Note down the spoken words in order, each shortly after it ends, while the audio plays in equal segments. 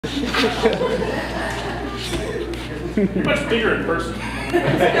You're much bigger in person.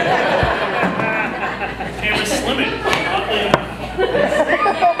 Camera's slimming. Oddly enough.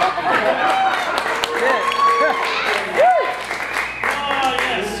 Oh,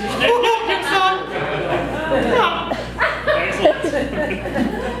 yes. Excellent.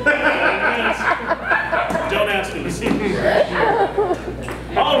 Don't ask him to see.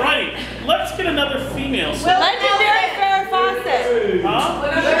 Alrighty, let's get another female. Legendary Farrah Fawcett. Huh?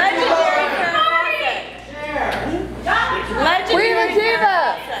 Legendary Farrah Fawcett. Queen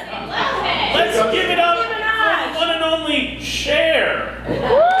Latifah. Let's give it up for the one and only Cher.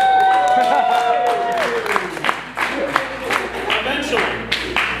 Eventually.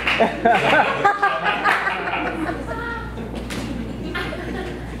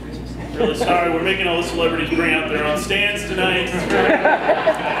 Really sorry, we're making all the celebrities bring out their own stands tonight.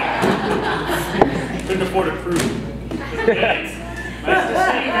 Couldn't afford a crew. Okay. Nice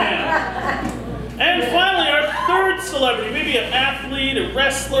to see you, man. And finally, our third celebrity, maybe an athlete, a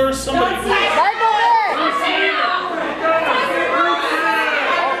wrestler, somebody who... Michael Vick. Please give it up.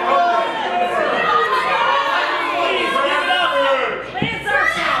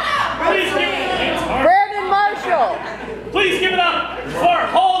 Please give it up. Brandon Marshall. Please give it up for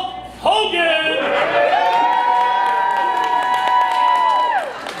Hulk Hogan.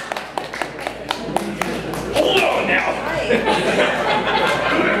 Hold on now.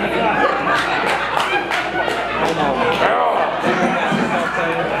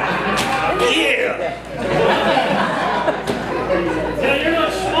 Yeah, you're not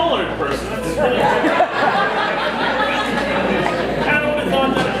a smaller person. That's really kind of would have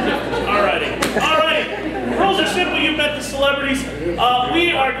thought that. Alrighty. Alrighty. Rules are simple. You've met the celebrities.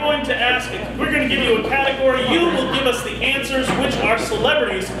 We are going to ask, we're going to give you a category. You will give us the answers, which our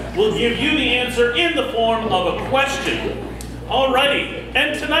celebrities will give you the answer in the form of a question. Alrighty.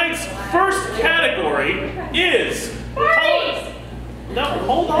 And tonight's first category is... No,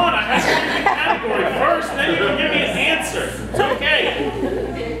 hold on. I have to give you the category first, then you can give me an answer. It's okay.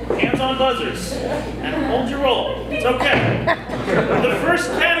 Hands on buzzers. And hold your roll. It's okay. The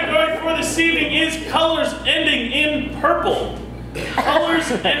first category for this evening is colors ending in purple. Colors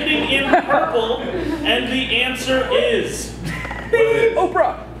ending in purple. And the answer is...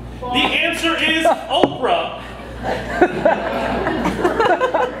 Oprah. The answer is Oprah.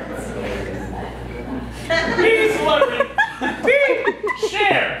 Please, celebrity.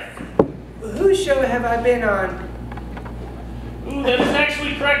 Cher. Whose show have I been on? Ooh, that is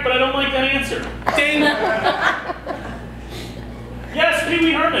actually correct, but I don't like that answer. Ding! Yes, Pee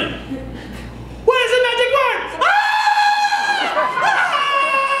Wee Herman. What is the magic word?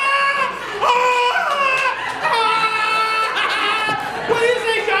 What do you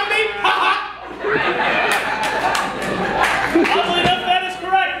say, Johnny? Oddly enough, that is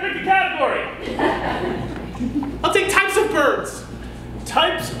correct. Pick a category. I'll take types of birds.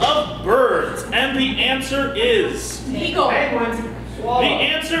 Types of birds, and the answer is... Eagle. The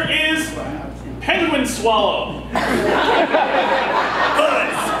answer is penguin swallow. Buzz,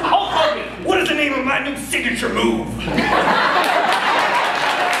 Hulk Hogan. what is the name of my new signature move?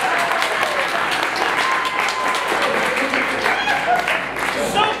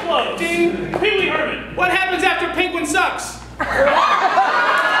 So close. Ding. Pee Wee Herman. What happens after penguin sucks?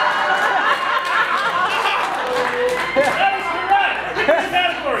 That is correct. Pick a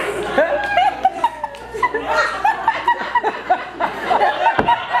category.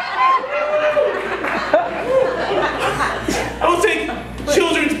 I will take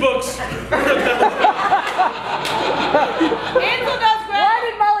children's books. Ansel does great. Why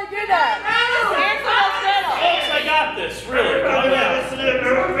did Molly do that? Ansel does great. Folks, I got this, really. Calm down.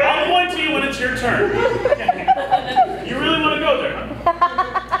 I'll point to you when it's your turn. You really want to go there?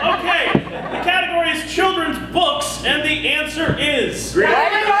 Okay, the category is children's books, and the answer is... Why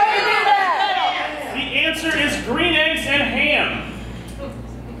did Molly do that? The answer is green eggs and ham.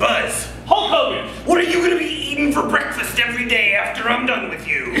 Buzz, Hulk Hogan. what are you going to be eating for breakfast every day after I'm done with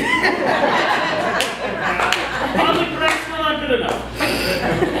you? Oddly correct, still not good enough.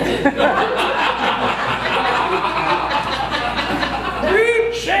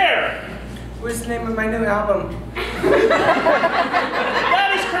 Cher. What's the name of my new album?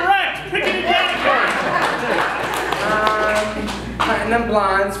 That is correct. Pick a new category. Platinum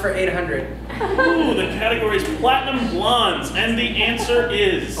Blondes for 800. Ooh, the category is platinum blondes, and the answer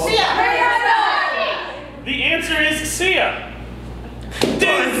is... The answer is Sia.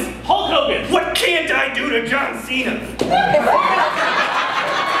 Buzz, Hulk Hogan. what can't I do to John Cena?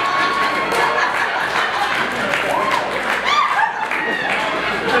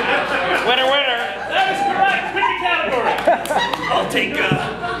 Winner, winner. That is correct. Pick a category.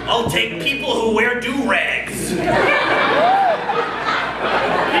 I'll take people who wear do-rags. People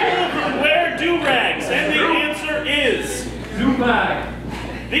who wear do-rags, and the answer is... Do-bag.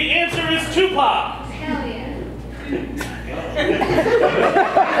 The answer is Tupac. Hell yeah.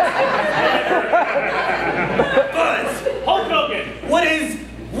 Buzz, Hulk Hogan. what is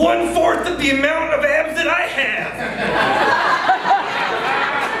 1/4 of the amount of abs that I have?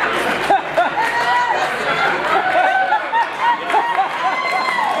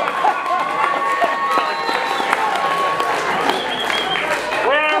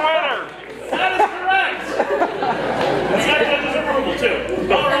 That is correct. That's got judge's approval too.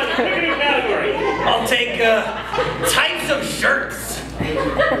 All right, pick a new category. I'll take types of shirts.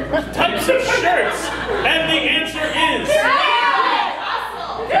 Types of shirts, and the answer is...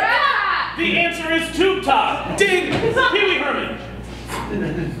 The answer is tube top. Ding! Pee Wee Herman.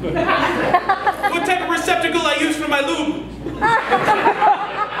 What type of receptacle I use for my lube?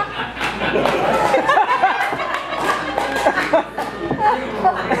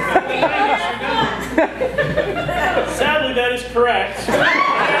 Sadly, that is correct.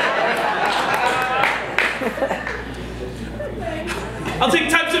 I'll take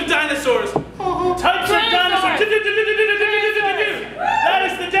types of dinosaurs. Types of dinosaurs. That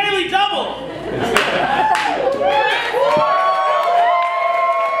is the Daily Double.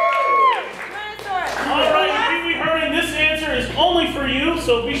 All right, Pee Wee Herman, this answer is only for you,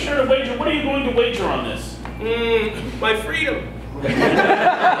 so be sure to wager. What are you going to wager on this? My freedom.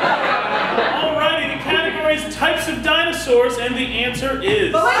 All righty, the category is types of dinosaurs, and the answer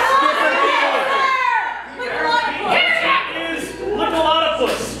is...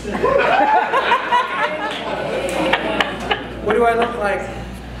 Lickalotopus. What do I look like?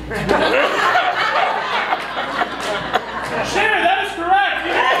 Sherry, that is correct.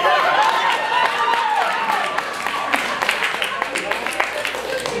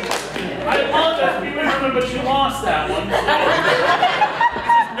 I apologize, Pee Wee Herman, but you lost that one.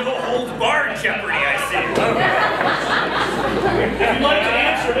 No holds barred Jeopardy, I see. If you'd like to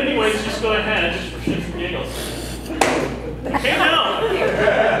answer it anyways, just go ahead, just for shits and giggles. Okay, now.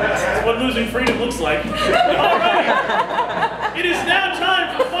 That's what losing freedom looks like. All right. It is now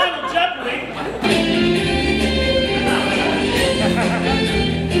time for Final Jeopardy.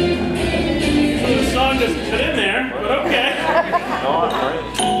 So the song doesn't fit in there, but okay.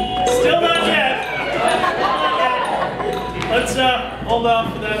 Still not yet. Let's hold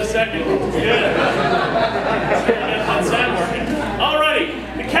off for that a second. Good. Get that sound working. Alrighty.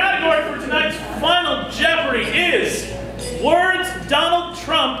 The category for tonight's Final Jeopardy is words Donald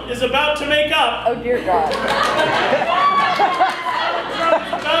Trump is about to make up. Oh dear God. Trump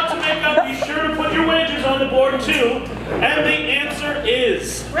is about to make up. Be sure to put your wagers on the board too. And the answer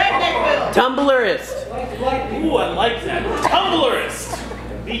is... Tumblerist. Ooh, I like that. Tumblerist.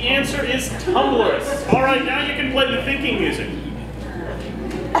 The answer is Tumblerist. All right, now you can play the thinking music.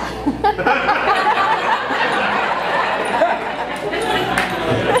 I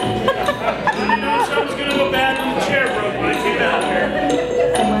knew something was going to go bad when the chair broke when I came out here.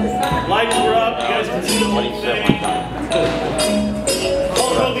 Lights were up, you guys can see the whole thing.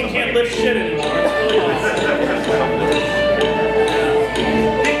 Hulk Hogan can't lift shit anymore. It's really nice.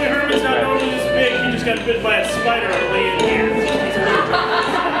 Pee Wee Herman's not normally this big, he just got bit by a spider on the way in here.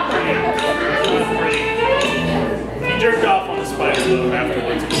 He jerked off on the spider though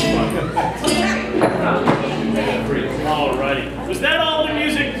afterwards. It was fun. Alrighty. Was that all the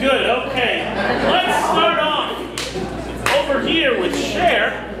music? Good. Okay. Let's start off over here with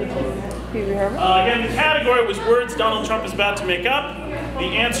Cher. Again, the category was words Donald Trump is about to make up.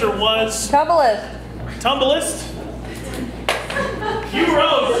 The answer was... Tumbleist. Tumbleist. You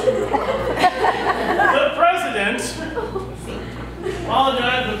wrote the president.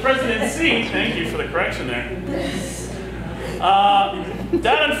 Apologize, the presidency. Thank you for the correction there.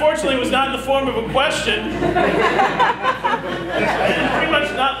 That unfortunately was not in the form of a question. And pretty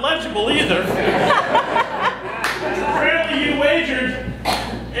much not legible either. Apparently you wagered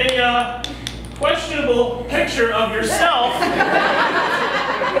a questionable picture of yourself.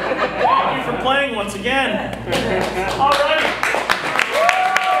 Thank you for playing once again. All right.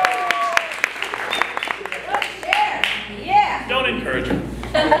 Yeah. Don't encourage her.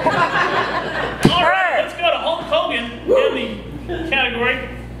 All right, let's go to Hulk Hogan in the category.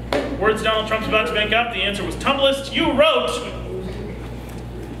 Words Donald Trump's about to make up. The answer was Tumbleist. You wrote...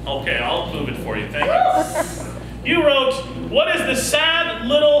 Okay, I'll move it for you. Thank you. You wrote, what is the sad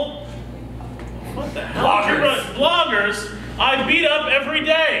little... What the hell? Bloggers. You wrote, bloggers I beat up every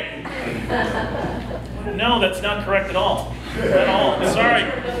day. No, that's not correct at all. At all. Sorry.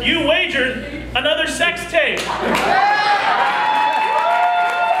 You wagered another sex tape.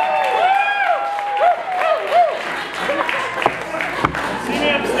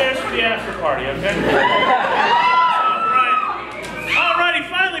 party, okay? Alrighty,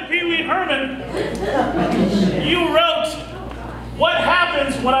 finally, Pee Wee Herman, you wrote, "What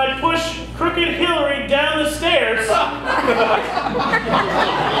happens when I push Crooked Hillary down the stairs?"